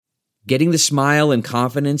Getting the smile and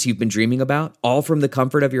confidence you've been dreaming about, all from the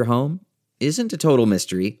comfort of your home, isn't a total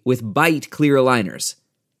mystery with Byte clear aligners.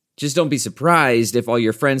 Just don't be surprised if all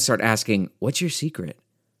your friends start asking, "What's your secret?"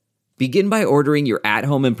 Begin by ordering your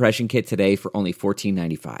at-home impression kit today for only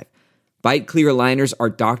 $14.95. Byte clear aligners are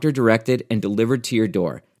doctor-directed and delivered to your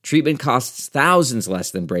door. Treatment costs thousands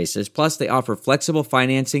less than braces, plus they offer flexible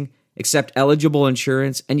financing, accept eligible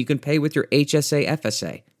insurance, and you can pay with your HSA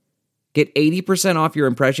FSA. Get 80% off your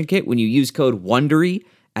impression kit when you use code WONDERY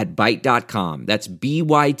at Byte.com. That's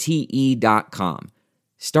BYTE.com.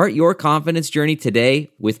 Start your confidence journey today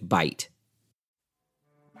with Byte.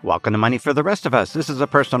 Welcome to Money for the Rest of Us. This is a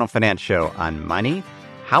personal finance show on money,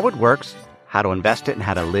 how it works, how to invest it, and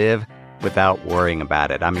how to live without worrying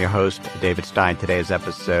about it. I'm your host, David Stein. Today is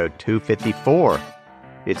episode 254.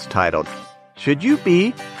 It's titled, Should You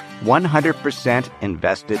Be 100%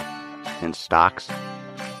 Invested in Stocks?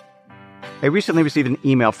 I recently received an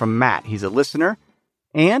email from Matt. He's a listener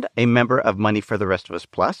and a member of Money for the Rest of Us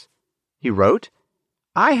Plus. He wrote,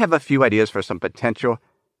 I have a few ideas for some potential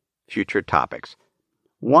future topics.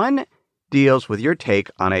 One deals with your take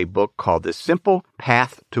on a book called The Simple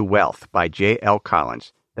Path to Wealth by J.L.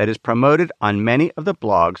 Collins that is promoted on many of the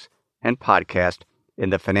blogs and podcasts in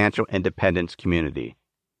the financial independence community.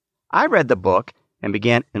 I read the book and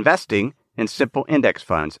began investing in simple index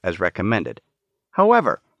funds as recommended.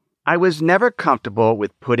 However, I was never comfortable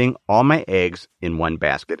with putting all my eggs in one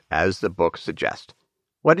basket, as the book suggests.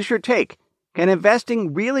 What is your take? Can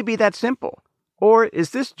investing really be that simple? Or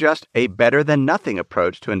is this just a better-than-nothing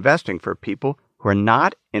approach to investing for people who are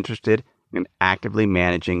not interested in actively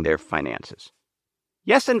managing their finances?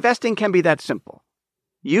 Yes, investing can be that simple.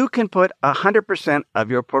 You can put 100%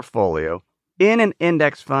 of your portfolio in an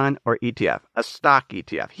index fund or ETF, a stock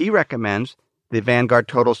ETF. He recommends the Vanguard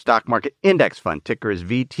Total Stock Market Index Fund, ticker is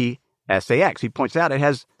VTSAX. He points out it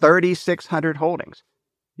has 3,600 holdings.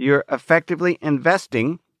 You're effectively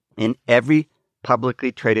investing in every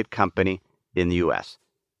publicly traded company in the U.S.,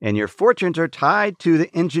 and your fortunes are tied to the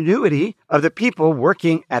ingenuity of the people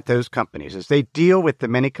working at those companies as they deal with the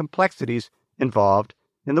many complexities involved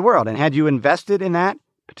in the world. And had you invested in that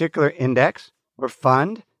particular index or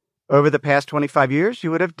fund over the past 25 years,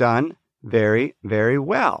 you would have done very, very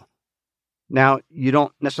well. Now, you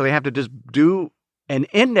don't necessarily have to just do an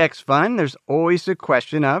index fund. There's always a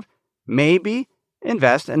question of maybe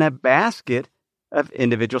invest in a basket of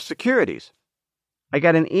individual securities. I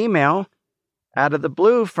got an email out of the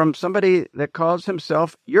blue from somebody that calls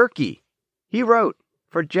himself Yerky. He wrote,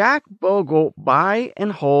 For Jack Bogle, buy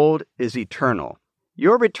and hold is eternal.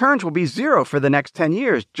 Your returns will be zero for the next 10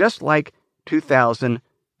 years, just like 2000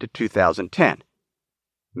 to 2010.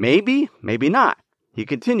 Maybe, maybe not. He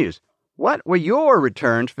continues, what were your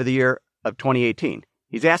returns for the year of 2018?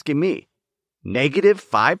 He's asking me. Negative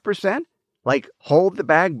 5%? Like hold the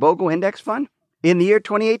bag Bogle Index Fund? In the year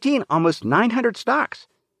 2018, almost 900 stocks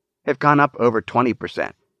have gone up over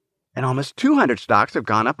 20%, and almost 200 stocks have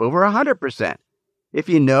gone up over 100%, if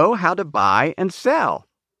you know how to buy and sell.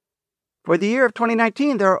 For the year of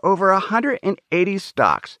 2019, there are over 180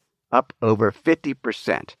 stocks, up over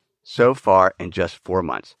 50% so far in just 4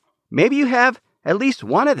 months. Maybe you have at least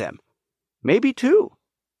one of them, maybe two.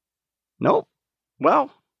 Nope. Well,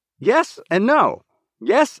 yes and no.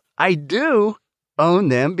 Yes, I do own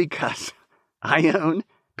them because I own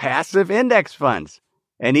passive index funds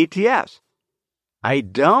and ETFs. I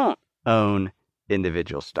don't own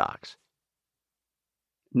individual stocks.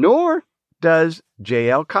 Nor does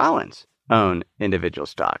J.L. Collins own individual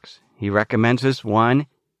stocks. He recommends this one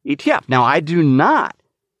ETF. Now, I do not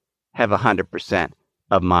have 100%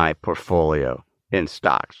 of my portfolio in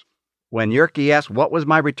stocks. When Yerky asked what was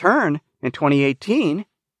my return in 2018,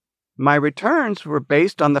 my returns were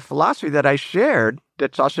based on the philosophy that I shared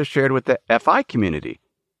that's also shared with the FI community.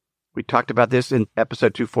 We talked about this in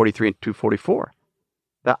episode 243 and 244.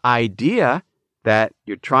 The idea that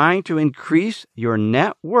you're trying to increase your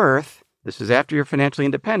net worth, this is after you're financially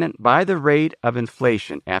independent, by the rate of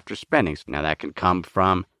inflation after spending. Now that can come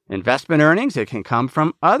from investment earnings. It can come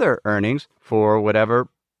from other earnings for whatever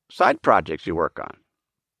side projects you work on.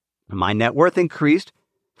 My net worth increased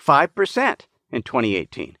 5% in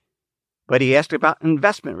 2018. But he asked about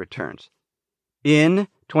investment returns. In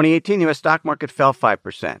 2018, the U.S. stock market fell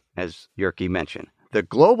 5%, as Yerky mentioned. The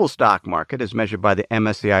global stock market, as measured by the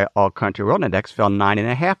MSCI All Country World Index, fell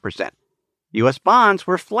 9.5%. U.S. bonds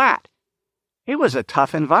were flat. It was a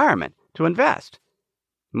tough environment to invest.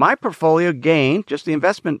 My portfolio gained, just the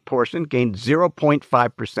investment portion, gained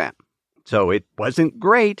 0.5%. So it wasn't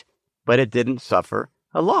great, but it didn't suffer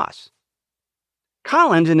a loss.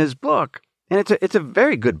 Collins, in his book, and it's a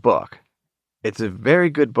very good book, It's a very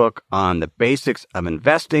good book on the basics of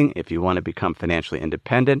investing if you want to become financially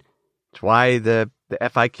independent. It's why the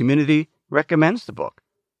FI community recommends the book.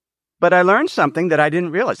 But I learned something that I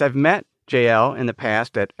didn't realize. I've met JL in the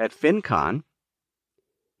past at FinCon.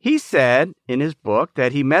 He said in his book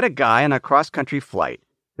that he met a guy on a cross-country flight.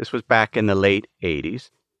 This was back in the late 80s.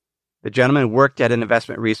 The gentleman worked at an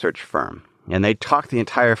investment research firm, and they talked the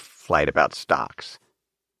entire flight about stocks.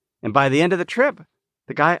 And by the end of the trip,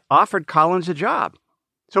 the guy offered Collins a job.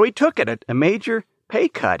 So he took it, a major pay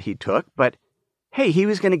cut he took, but hey, he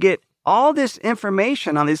was going to get all this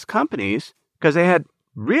information on these companies because they had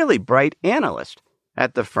really bright analysts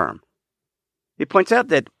at the firm. He points out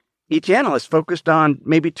that each analyst focused on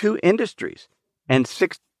maybe 2 industries and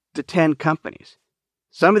 6 to 10 companies.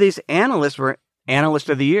 Some of these analysts were Analyst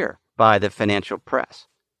of the Year by the financial press.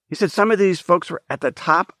 He said some of these folks were at the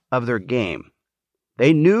top of their game.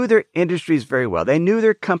 They knew their industries very well. They knew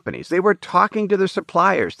their companies. They were talking to their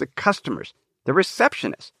suppliers, the customers, the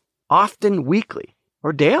receptionists, often weekly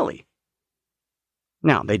or daily.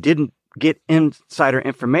 Now, they didn't get insider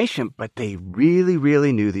information, but they really,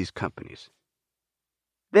 really knew these companies.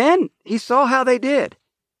 Then he saw how they did.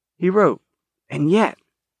 He wrote, and yet,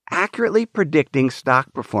 accurately predicting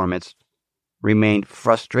stock performance remained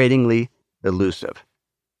frustratingly elusive.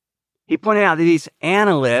 He pointed out that these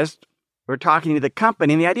analysts were talking to the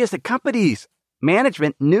company, and the idea is the company's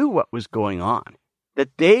management knew what was going on,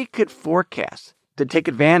 that they could forecast to take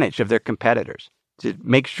advantage of their competitors, to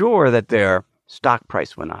make sure that their stock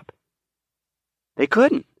price went up. They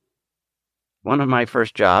couldn't. One of my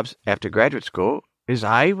first jobs after graduate school is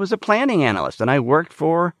I was a planning analyst, and I worked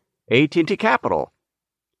for AT&T Capital.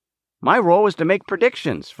 My role was to make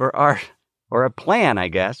predictions for or a plan, I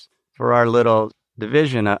guess, for our little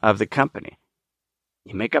division of the company.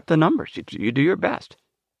 You make up the numbers. You do your best.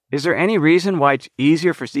 Is there any reason why it's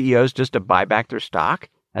easier for CEOs just to buy back their stock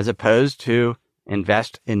as opposed to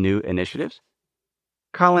invest in new initiatives?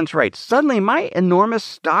 Collins writes, suddenly my enormous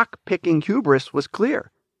stock-picking hubris was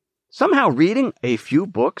clear. Somehow reading a few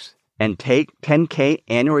books and take 10K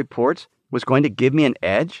annual reports was going to give me an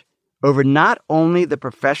edge over not only the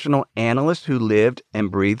professional analysts who lived and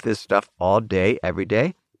breathed this stuff all day, every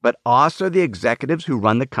day, but also the executives who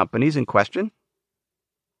run the companies in question.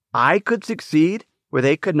 I could succeed where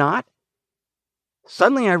they could not.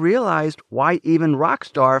 Suddenly I realized why even rock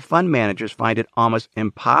star fund managers find it almost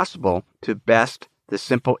impossible to best the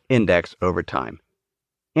simple index over time,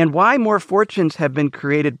 and why more fortunes have been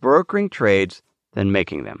created brokering trades than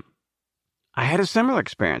making them. I had a similar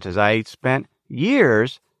experience as I spent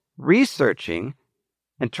years researching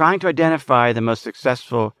and trying to identify the most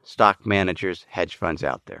successful stock managers, hedge funds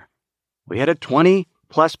out there. We had a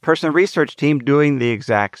 20-plus person research team doing the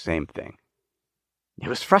exact same thing. It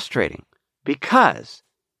was frustrating because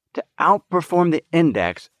to outperform the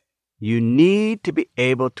index, you need to be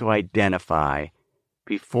able to identify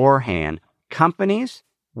beforehand companies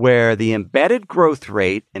where the embedded growth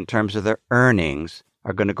rate in terms of their earnings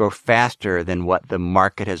are going to grow faster than what the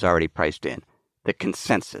market has already priced in. The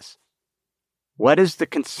consensus. What is the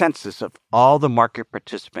consensus of all the market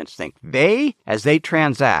participants think? They, as they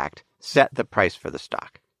transact, set the price for the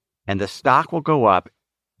stock. And the stock will go up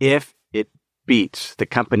if the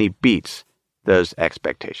company beats those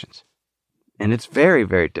expectations. And it's very,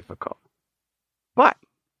 very difficult. But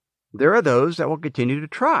there are those that will continue to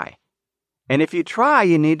try. And if you try,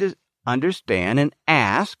 you need to understand and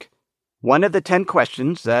ask one of the 10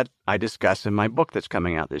 questions that I discuss in my book that's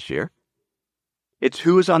coming out this year. It's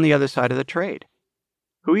who is on the other side of the trade.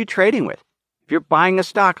 Who are you trading with? If you're buying a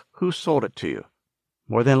stock, who sold it to you?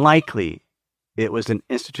 More than likely, it was an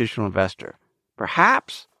institutional investor.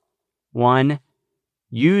 Perhaps one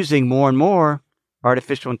using more and more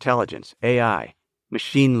artificial intelligence, AI,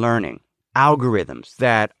 machine learning, algorithms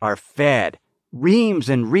that are fed reams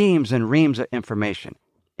and reams and reams of information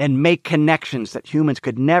and make connections that humans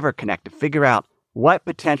could never connect to figure out what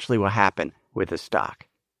potentially will happen with a stock.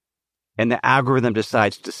 And the algorithm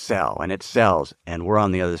decides to sell, and it sells, and we're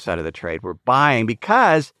on the other side of the trade. We're buying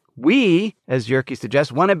because we, as Yerke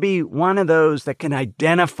suggests, want to be one of those that can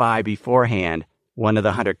identify beforehand one of the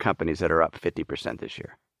 100 companies that are up 50% this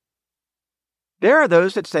year. There are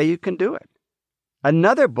those that say you can do it.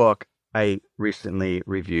 Another book I recently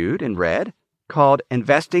reviewed and read called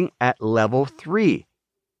Investing at Level 3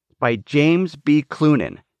 by James B.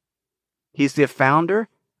 Clunan. He's the founder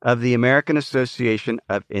of the American Association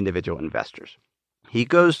of Individual Investors. He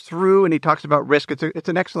goes through and he talks about risk. It's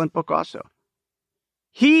an excellent book also.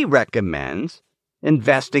 He recommends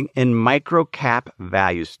investing in micro-cap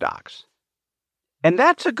value stocks. And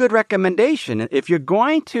that's a good recommendation. If you're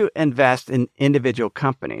going to invest in individual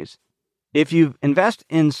companies, If you invest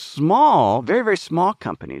in small, very, very small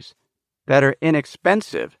companies that are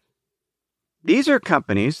inexpensive, these are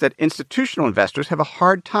companies that institutional investors have a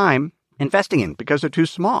hard time investing in because they're too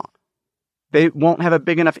small. They won't have a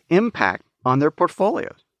big enough impact on their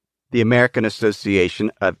portfolios. The American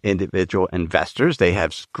Association of Individual Investors, they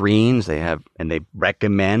have screens, and they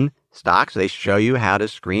recommend stocks. They show you how to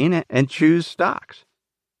screen and choose stocks.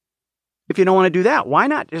 If you don't want to do that, why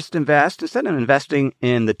not just invest, instead of investing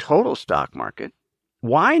in the total stock market,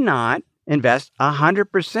 why not invest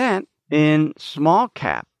 100% in small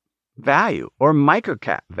cap value or micro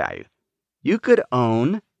cap value? You could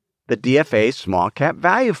own the DFA Small Cap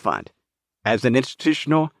Value Fund. As an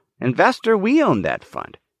institutional investor, we own that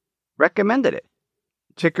fund. Recommended it.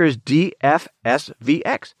 Ticker is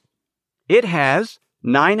DFSVX. It has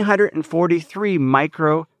 943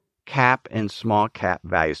 micro cap and small cap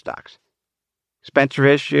value stocks. Expense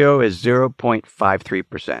ratio is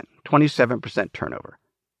 0.53%, 27% turnover.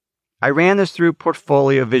 I ran this through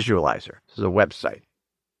Portfolio Visualizer. This is a website.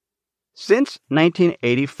 Since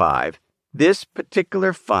 1985, this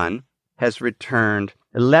particular fund has returned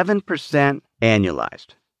 11% annualized.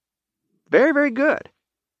 Very, very good.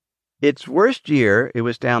 Its worst year, it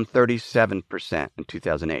was down 37% in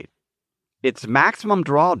 2008. Its maximum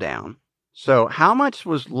drawdown, so how much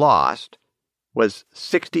was lost, was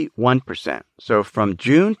 61%. So from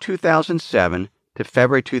June 2007 to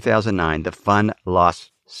February 2009, the fund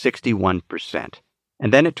lost 61%.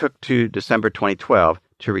 And then it took to December 2012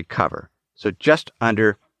 to recover. So just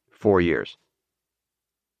under 4 years.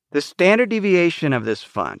 The standard deviation of this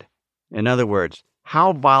fund, in other words,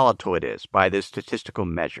 how volatile it is by this statistical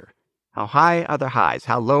measure, how high are the highs,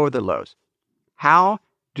 how low are the lows, how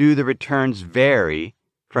do the returns vary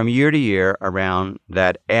from year to year around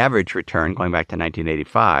that average return going back to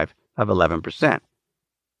 1985 of 11%.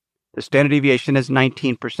 The standard deviation is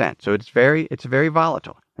 19%, so it's very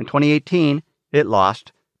volatile. In 2018, it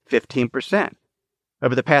lost 15%.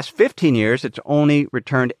 Over the past 15 years, it's only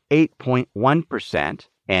returned 8.1%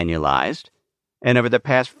 annualized, and over the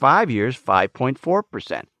past 5 years,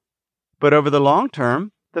 5.4%. But over the long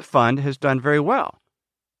term, the fund has done very well.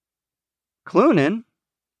 Clunan,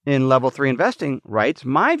 in Level 3 Investing, writes,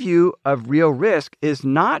 my view of real risk is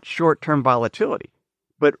not short-term volatility,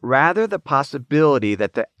 but rather the possibility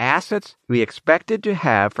that the assets we expected to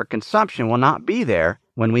have for consumption will not be there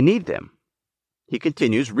when we need them. He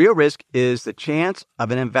continues, real risk is the chance of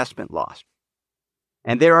an investment loss.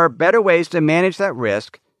 And there are better ways to manage that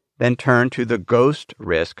risk than turn to the ghost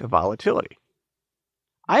risk of volatility.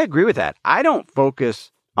 I agree with that. I don't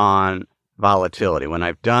focus on volatility. When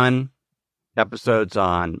I've done episodes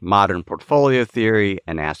on modern portfolio theory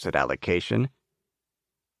and asset allocation,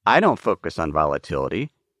 I don't focus on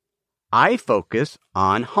volatility. I focus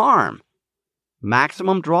on harm,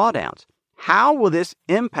 maximum drawdowns. How will this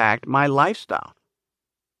impact my lifestyle?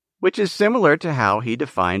 Which is similar to how he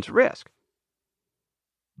defines risk.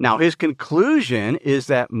 Now, his conclusion is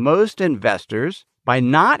that most investors, by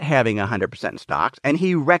not having 100% stocks, and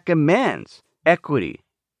he recommends equity,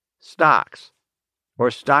 stocks, or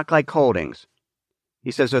stock-like holdings,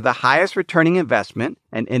 he says they're the highest returning investment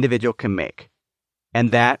an individual can make,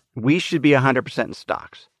 and that we should be 100% in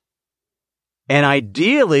stocks. And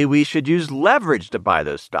ideally, we should use leverage to buy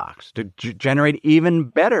those stocks to generate even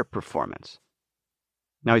better performance.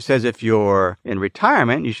 Now, he says if you're in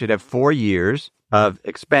retirement, you should have 4 years of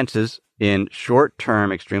expenses in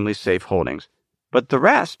short-term, extremely safe holdings, but the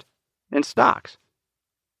rest in stocks.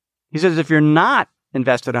 He says if you're not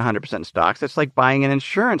invested 100% in stocks, it's like buying an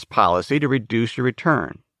insurance policy to reduce your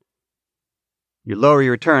return. You lower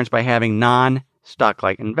your returns by having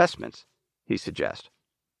non-stock-like investments, he suggests.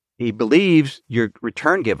 He believes your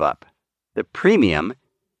return give up, the premium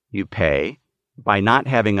you pay by not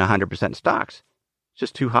having 100% stocks, is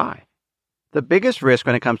just too high. The biggest risk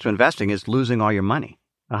when it comes to investing is losing all your money,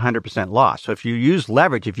 100% loss. So if you use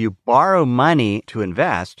leverage, if you borrow money to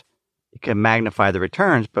invest, it can magnify the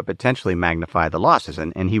returns, but potentially magnify the losses.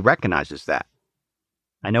 And he recognizes that.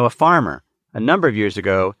 I know a farmer, a number of years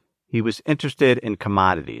ago, he was interested in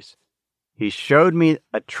commodities. He showed me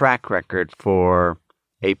a track record for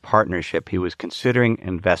a partnership he was considering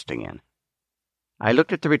investing in. I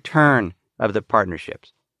looked at the return of the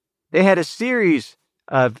partnerships. They had a series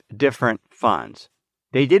of different funds.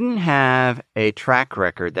 They didn't have a track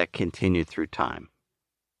record that continued through time.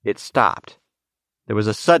 It stopped. There was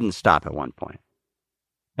a sudden stop at one point.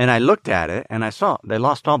 And I looked at it and I saw they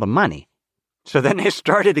lost all the money. So then they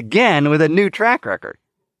started again with a new track record.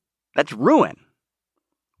 That's ruin.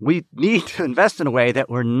 We need to invest in a way that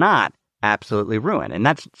we're not absolutely ruined.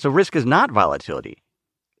 And so risk is not volatility.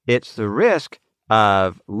 It's the risk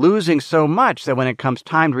of losing so much that when it comes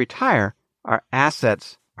time to retire, our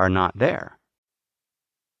assets are not there.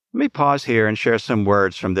 Let me pause here and share some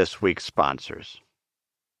words from this week's sponsors.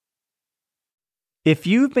 If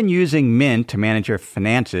you've been using Mint to manage your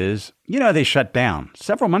finances, you know they shut down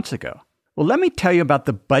several months ago. Well, let me tell you about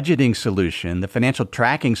the budgeting solution, the financial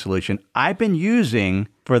tracking solution I've been using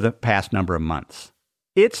for the past number of months.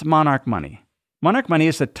 It's Monarch Money. Monarch Money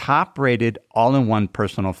is the top-rated all-in-one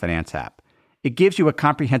personal finance app. It gives you a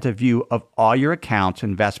comprehensive view of all your accounts,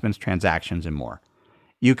 investments, transactions, and more.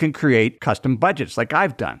 You can create custom budgets like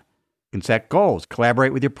I've done. You can set goals,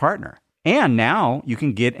 collaborate with your partner. And now you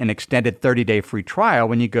can get an extended 30-day free trial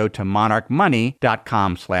when you go to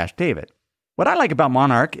monarchmoney.com/David. What I like about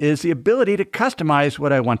Monarch is the ability to customize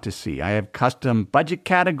what I want to see. I have custom budget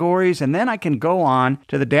categories, and then I can go on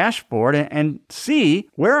to the dashboard and see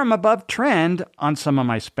where I'm above trend on some of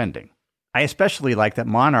my spending. I especially like that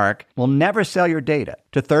Monarch will never sell your data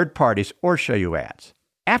to third parties or show you ads.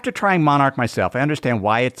 After trying Monarch myself, I understand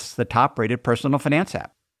why it's the top-rated personal finance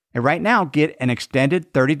app. And right now, get an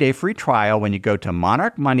extended 30-day free trial when you go to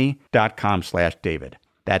monarchmoney.com/David.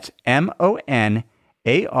 That's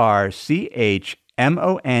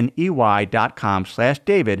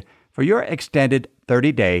monarchmoney.com/David for your extended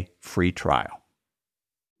 30-day free trial.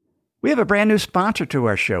 We have a brand new sponsor to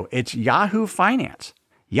our show. It's Yahoo Finance.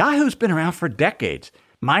 Yahoo's been around for decades.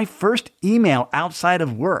 My first email outside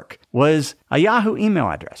of work was a Yahoo email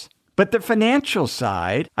address. But the financial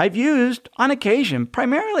side, I've used on occasion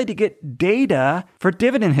primarily to get data for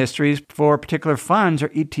dividend histories for particular funds or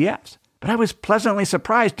ETFs. But I was pleasantly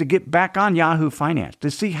surprised to get back on Yahoo Finance to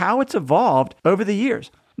see how it's evolved over the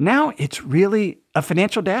years. Now it's really a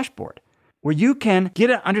financial dashboard where you can get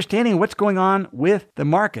an understanding of what's going on with the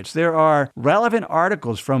markets. There are relevant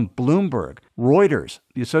articles from Bloomberg, Reuters,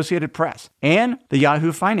 the Associated Press, and the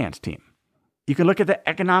Yahoo Finance team. You can look at the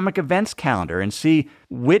economic events calendar and see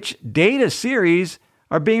which data series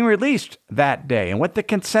are being released that day and what the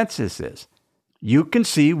consensus is. You can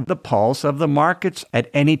see the pulse of the markets at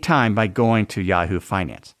any time by going to Yahoo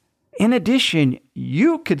Finance. In addition,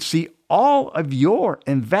 you could see all of your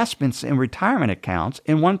investments in retirement accounts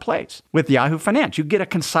in one place. With Yahoo Finance, you get a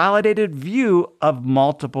consolidated view of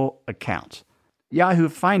multiple accounts. Yahoo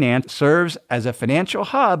Finance serves as a financial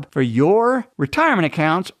hub for your retirement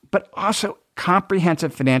accounts, but also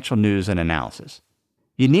comprehensive financial news and analysis.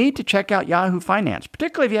 You need to check out Yahoo Finance,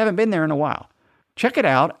 particularly if you haven't been there in a while. Check it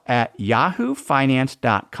out at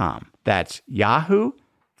yahoofinance.com. That's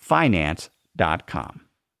yahoofinance.com.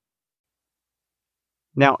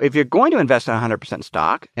 Now, if you're going to invest in 100%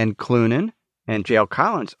 stock, and Clunan and J.L.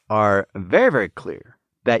 Collins are very, very clear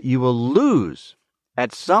that you will lose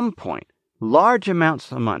at some point large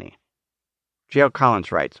amounts of money. J.L.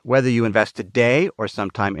 Collins writes, whether you invest today or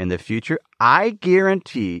sometime in the future, I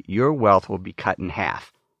guarantee your wealth will be cut in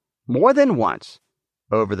half, more than once,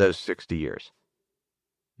 over those 60 years.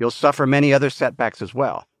 You'll suffer many other setbacks as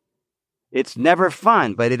well. It's never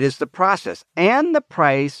fun, but it is the process and the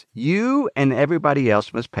price you and everybody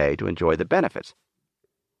else must pay to enjoy the benefits.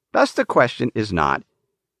 Thus, the question is not,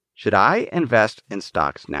 should I invest in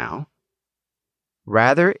stocks now?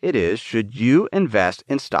 Rather, it is, should you invest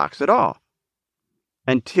in stocks at all?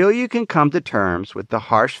 Until you can come to terms with the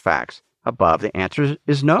harsh facts above, the answer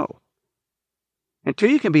is no. Until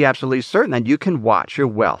you can be absolutely certain that you can watch your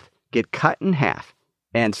wealth get cut in half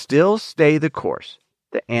and still stay the course,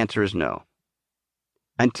 the answer is no.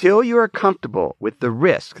 Until you are comfortable with the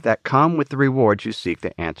risk that come with the rewards you seek,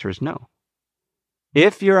 the answer is no.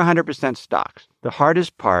 If you're 100% stocks, the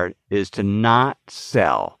hardest part is to not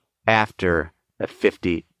sell after a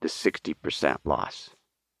 50 to 60% loss.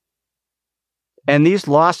 And these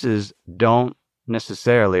losses don't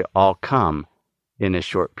necessarily all come in a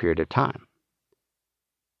short period of time.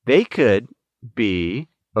 They could be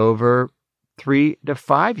over 3 to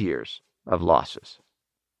 5 years of losses.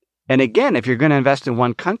 And again, if you're going to invest in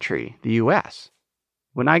one country, the U.S.,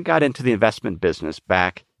 when I got into the investment business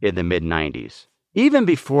back in the mid-90s, even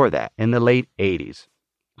before that, in the late 80s,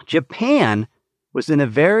 Japan was in a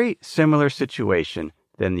very similar situation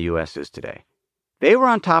than the U.S. is today. They were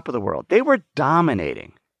on top of the world. They were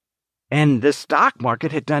dominating. And the stock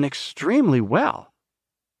market had done extremely well.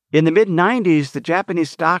 In the mid-90s, the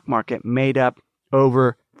Japanese stock market made up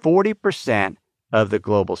over 40% of the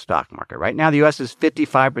global stock market. Right now, the U.S. is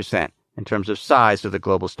 55% in terms of size of the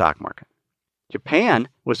global stock market. Japan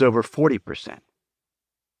was over 40%.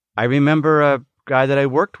 I remember a guy that I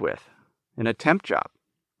worked with in a temp job.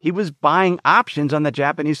 He was buying options on the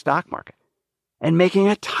Japanese stock market and making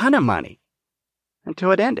a ton of money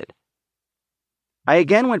until it ended. I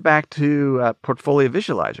again went back to Portfolio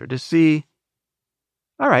Visualizer to see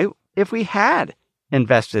all right, if we had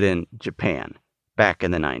invested in Japan back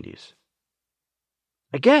in the 90s,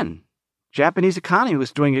 again, Japanese economy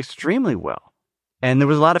was doing extremely well. And there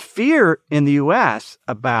was a lot of fear in the U.S.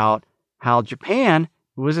 about how Japan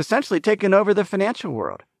was essentially taking over the financial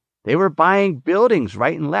world. They were buying buildings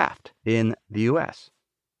right and left in the U.S.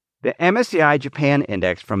 The MSCI Japan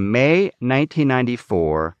Index from May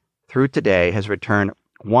 1994 through today has returned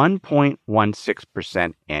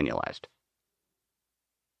 1.16% annualized.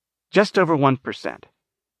 Just over 1%.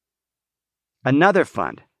 Another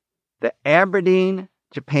fund, the Aberdeen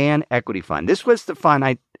Japan Equity Fund. This was the fund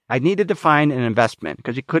I needed to find an investment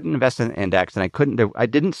because you couldn't invest in an index, and I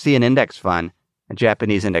didn't see an index fund, a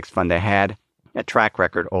Japanese index fund that had a track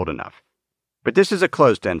record old enough. But this is a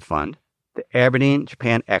closed-end fund, the Aberdeen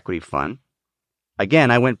Japan Equity Fund.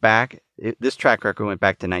 Again, I went back, this track record went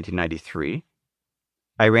back to 1993.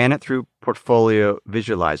 I ran it through Portfolio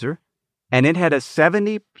Visualizer, and it had a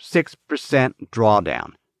 76%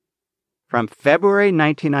 drawdown from February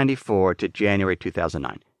 1994 to January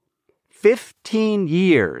 2009. 15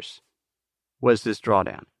 years was this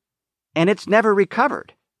drawdown, and it's never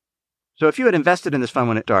recovered. So if you had invested in this fund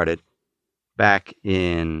when it started back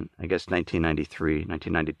in, I guess, 1993,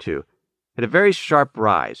 1992, it had a very sharp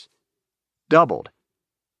rise, doubled.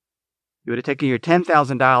 You would have taken your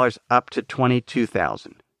 $10,000 up to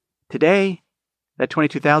 $22,000. Today, that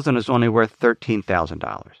 $22,000 is only worth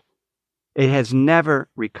 $13,000. It has never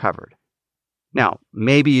recovered. Now,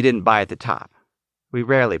 maybe you didn't buy at the top. We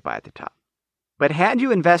rarely buy at the top. But had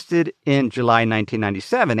you invested in July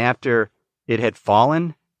 1997 after it had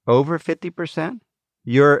fallen over 50%,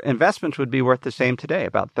 your investments would be worth the same today,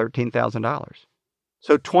 about $13,000.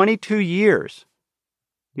 So 22 years,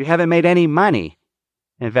 you haven't made any money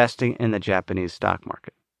investing in the Japanese stock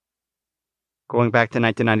market. Going back to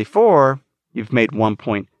 1994, you've made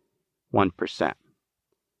 1.1%.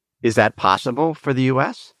 Is that possible for the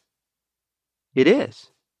U.S.? It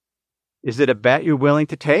is. Is it a bet you're willing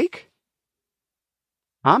to take?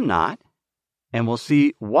 I'm not. And we'll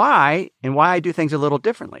see why and why I do things a little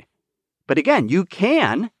differently. But again, you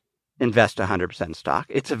can invest 100% in stock.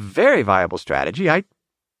 It's a very viable strategy. I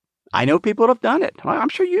know people have done it. I'm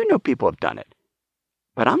sure you know people have done it.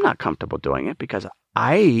 But I'm not comfortable doing it because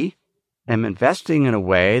I am investing in a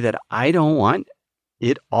way that I don't want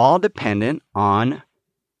it all dependent on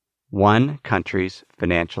one country's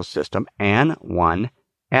financial system and one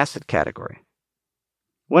asset category.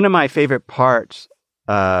 One of my favorite parts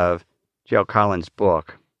of J.L. Collins'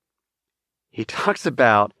 book, he talks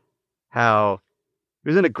about how he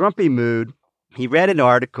was in a grumpy mood. He read an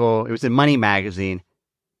article. It was in Money Magazine.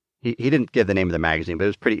 He didn't give the name of the magazine, but it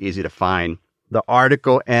was pretty easy to find the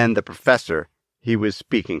article and the professor he was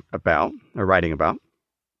speaking about or writing about.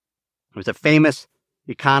 It was a famous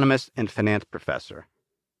economist and finance professor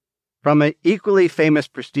from an equally famous,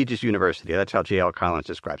 prestigious university. That's how J.L. Collins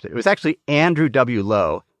describes it. It was actually Andrew W.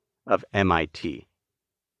 Lo of MIT.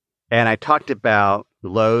 And I talked about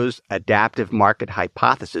Lo's adaptive market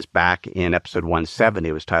hypothesis back in episode 170.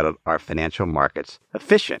 It was titled, Are Financial Markets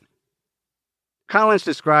Efficient? Collins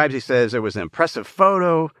describes, he says, there was an impressive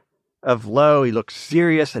photo of Lo. He looked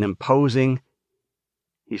serious and imposing.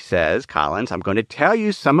 He says, Collins, I'm going to tell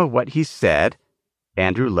you some of what he said,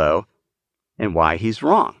 Andrew Lo, and why he's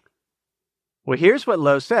wrong. Well, here's what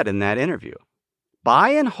Lo said in that interview. Buy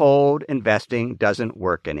and hold investing doesn't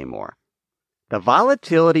work anymore. The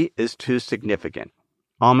volatility is too significant.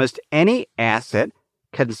 Almost any asset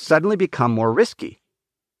can suddenly become more risky.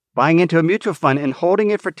 Buying into a mutual fund and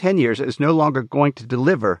holding it for 10 years is no longer going to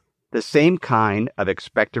deliver the same kind of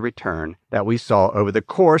expected return that we saw over the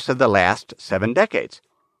course of the last 7 decades,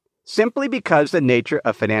 simply because the nature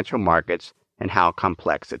of financial markets and how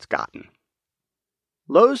complex it's gotten.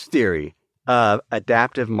 Lo's theory of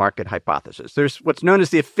adaptive market hypothesis. There's what's known as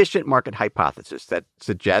the efficient market hypothesis that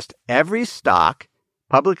suggests every stock,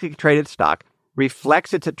 publicly traded stock,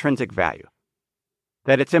 reflects its intrinsic value.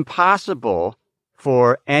 That it's impossible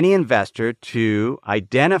for any investor to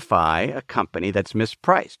identify a company that's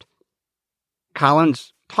mispriced.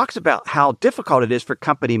 Collins talks about how difficult it is for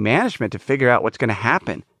company management to figure out what's going to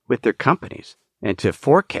happen with their companies and to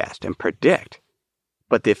forecast and predict.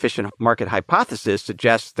 But the efficient market hypothesis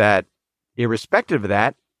suggests that irrespective of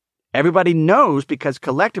that, everybody knows because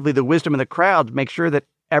collectively the wisdom of the crowd makes sure that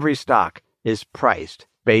every stock is priced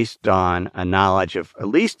based on a knowledge of at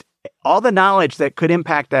least all the knowledge that could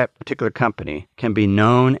impact that particular company can be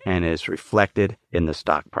known and is reflected in the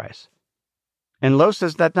stock price. And Lo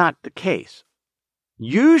says that's not the case.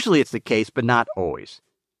 Usually it's the case, but not always.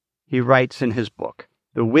 He writes in his book,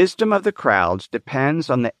 the wisdom of the crowds depends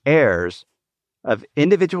on the errors of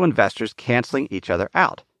individual investors canceling each other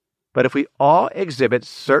out. But if we all exhibit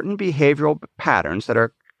certain behavioral patterns that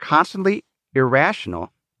are constantly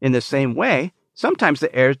irrational in the same way, sometimes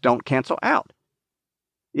the errors don't cancel out.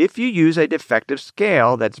 If you use a defective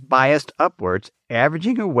scale that's biased upwards,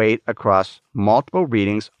 averaging your weight across multiple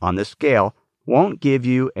readings on the scale won't give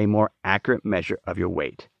you a more accurate measure of your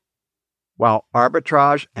weight. While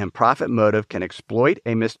arbitrage and profit motive can exploit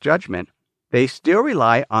a misjudgment, they still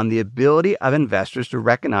rely on the ability of investors to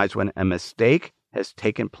recognize when a mistake has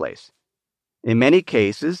taken place. In many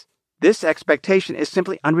cases, this expectation is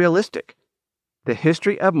simply unrealistic. The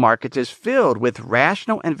history of markets is filled with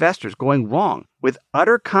rational investors going wrong with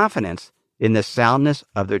utter confidence in the soundness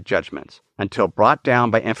of their judgments until brought down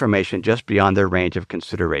by information just beyond their range of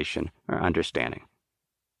consideration or understanding.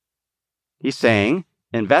 He's saying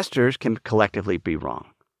investors can collectively be wrong,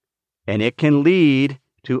 and it can lead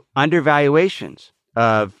to undervaluations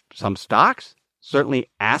of some stocks, certainly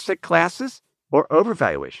asset classes, or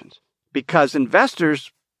overvaluations, because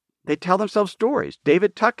investors, they tell themselves stories.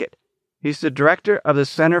 David Tuckett, he's the director of the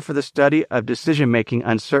Center for the Study of Decision-Making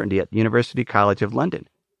Uncertainty at University College of London.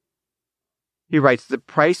 He writes, the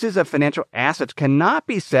prices of financial assets cannot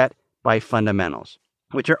be set by fundamentals,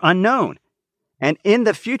 which are unknown and in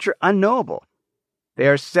the future unknowable. They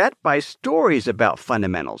are set by stories about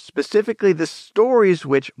fundamentals, specifically the stories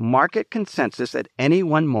which market consensus at any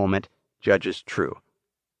one moment judges true.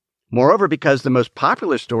 Moreover, because the most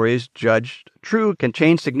popular stories judged true can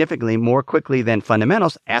change significantly more quickly than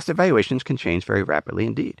fundamentals, asset valuations can change very rapidly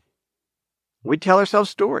indeed. We tell ourselves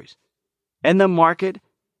stories, and the market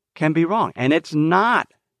can be wrong, and it's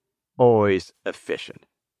not always efficient.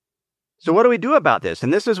 So what do we do about this?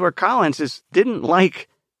 And this is where Collins didn't like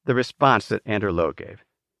the response that Andrew Lo gave.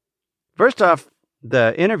 First off,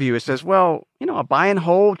 the interviewer says, well, a buy and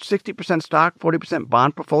hold, 60% stock, 40%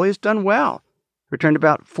 bond portfolio has done well. Returned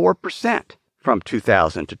about 4% from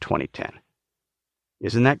 2000 to 2010.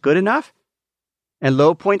 Isn't that good enough? And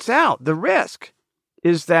Lo points out the risk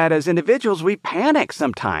is that as individuals, we panic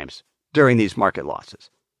sometimes during these market losses.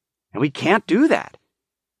 And we can't do that.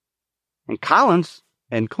 And Collins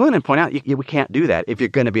and Clunan point out we can't do that if you're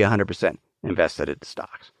going to be 100% invested in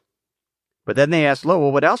stocks. But then they ask Lo,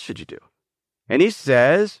 well, what else should you do? And he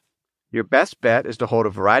says, your best bet is to hold a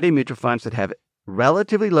variety of mutual funds that have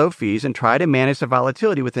relatively low fees and try to manage the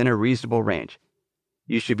volatility within a reasonable range.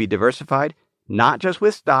 You should be diversified, not just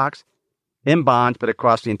with stocks, in bonds, but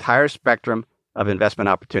across the entire spectrum of investment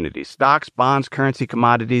opportunities. Stocks, bonds, currency,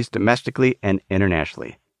 commodities, domestically and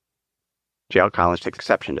internationally. J.L. Collins takes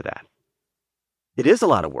exception to that. It is a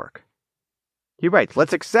lot of work. He writes,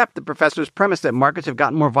 let's accept the professor's premise that markets have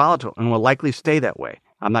gotten more volatile and will likely stay that way.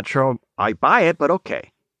 I'm not sure I buy it, but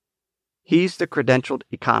okay. He's the credentialed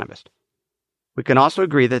economist. We can also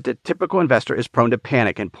agree that the typical investor is prone to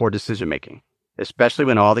panic and poor decision-making, especially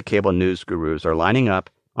when all the cable news gurus are lining up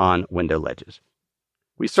on window ledges.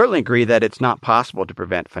 We certainly agree that it's not possible to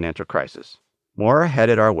prevent financial crisis. More are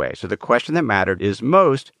headed our way, so the question that mattered is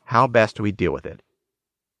most, how best do we deal with it?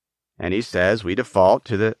 And he says we default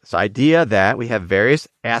to this idea that we have various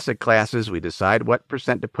asset classes, we decide what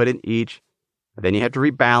percent to put in each, then you have to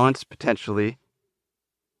rebalance potentially.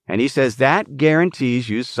 And he says that guarantees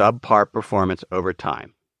you subpar performance over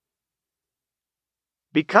time.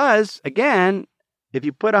 Because, again, if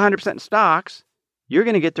you put 100% in stocks, you're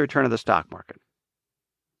going to get the return of the stock market.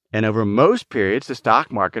 And over most periods, the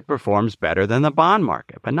stock market performs better than the bond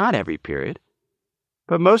market, but not every period,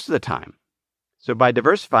 but most of the time. So by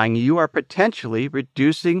diversifying, you are potentially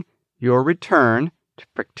reducing your return to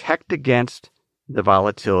protect against the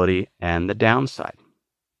volatility and the downside.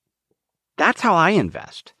 That's how I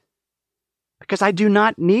invest. Because I do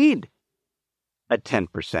not need a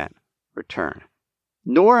 10% return.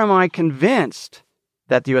 Nor am I convinced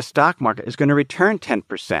that the U.S. stock market is going to return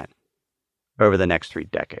 10% over the next 3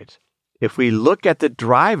 decades. If we look at the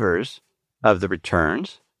drivers of the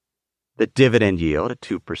returns, the dividend yield at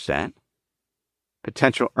 2%,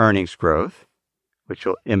 potential earnings growth, which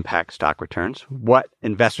will impact stock returns, what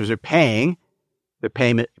investors are paying. They're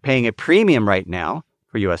paying a premium right now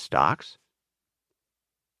for U.S. stocks.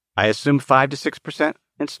 I assume 5 to 6%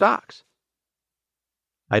 in stocks.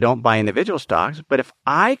 I don't buy individual stocks, but if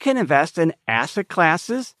I can invest in asset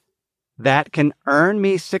classes that can earn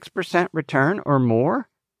me 6% return or more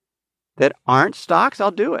that aren't stocks,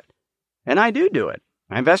 I'll do it. And I do it.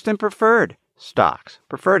 I invest in preferred stocks,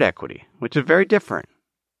 preferred equity, which is very different.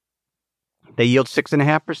 They yield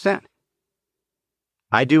 6.5%.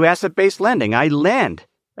 I do asset-based lending. I lend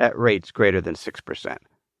at rates greater than 6%.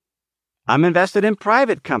 I'm invested in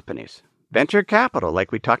private companies, venture capital,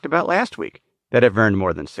 like we talked about last week, that have earned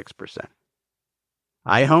more than 6%.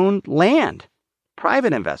 I own land,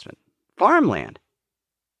 private investment, farmland.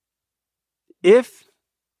 If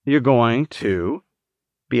you're going to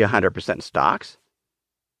be 100% stocks,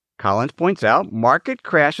 Collins points out market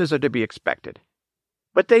crashes are to be expected.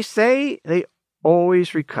 But they say they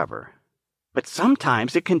always recover. But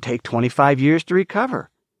sometimes it can take 25 years to recover.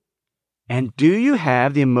 And do you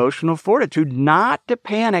have the emotional fortitude not to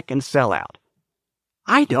panic and sell out?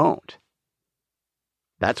 I don't.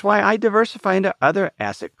 That's why I diversify into other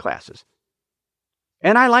asset classes.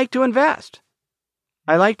 And I like to invest.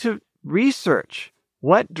 I like to research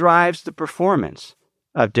what drives the performance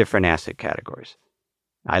of different asset categories.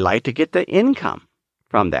 I like to get the income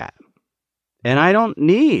from that. And I don't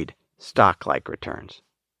need stock-like returns.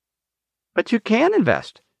 But you can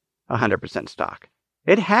invest 100% stock.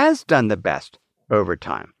 It has done the best over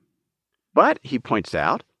time. But, he points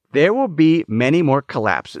out, there will be many more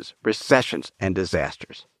collapses, recessions, and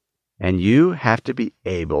disasters. And you have to be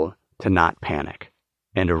able to not panic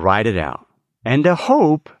and to ride it out and to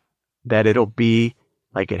hope that it'll be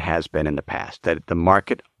like it has been in the past, that the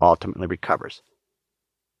market ultimately recovers.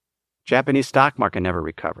 Japanese stock market never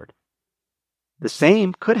recovered. The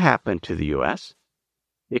same could happen to the U.S.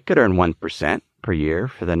 It could earn 1% per year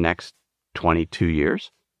for the next 22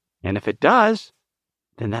 years. And if it does,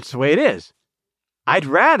 then that's the way it is. I'd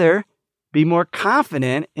rather be more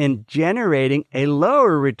confident in generating a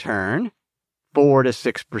lower return, 4 to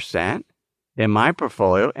 6%, in my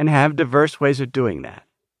portfolio and have diverse ways of doing that.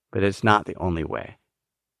 But it's not the only way.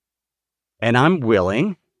 And I'm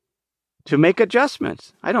willing to make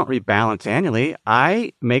adjustments. I don't rebalance annually.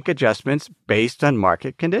 I make adjustments based on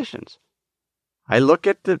market conditions. I look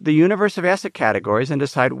at the universe of asset categories and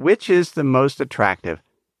decide which is the most attractive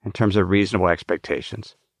in terms of reasonable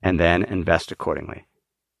expectations, and then invest accordingly.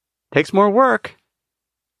 Takes more work,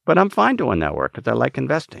 but I'm fine doing that work because I like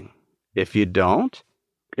investing. If you don't,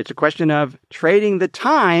 it's a question of trading the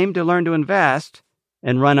time to learn to invest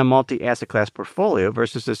and run a multi-asset class portfolio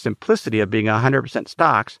versus the simplicity of being 100%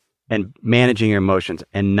 stocks and managing your emotions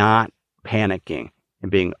and not panicking and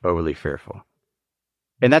being overly fearful.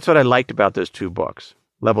 And that's what I liked about those two books,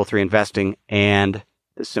 Level 3 Investing and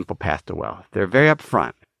The Simple Path to Wealth. They're very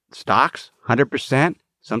upfront. Stocks, 100%,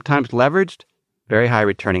 sometimes leveraged, very high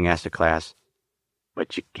returning asset class.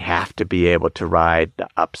 But you have to be able to ride the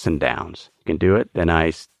ups and downs. You can do it, then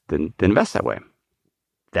invest that way.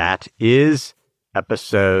 That is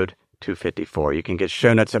episode 254. You can get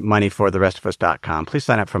show notes at moneyfortherestofus.com. Please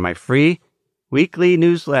sign up for my free weekly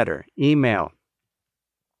newsletter, email.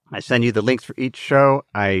 I send you the links for each show.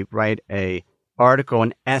 I write an article,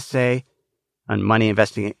 an essay on money,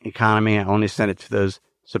 investing, economy. I only send it to those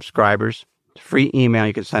subscribers. It's free email.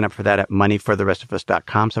 You can sign up for that at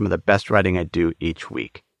moneyfortherestofus.com. Some of the best writing I do each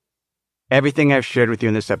week. Everything I've shared with you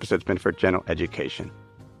in this episode has been for general education.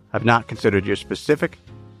 I've not considered your specific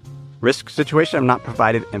risk situation. I've not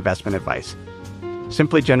provided investment advice.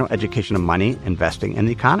 Simply general education of money, investing, and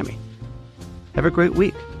the economy. Have a great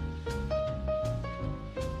week.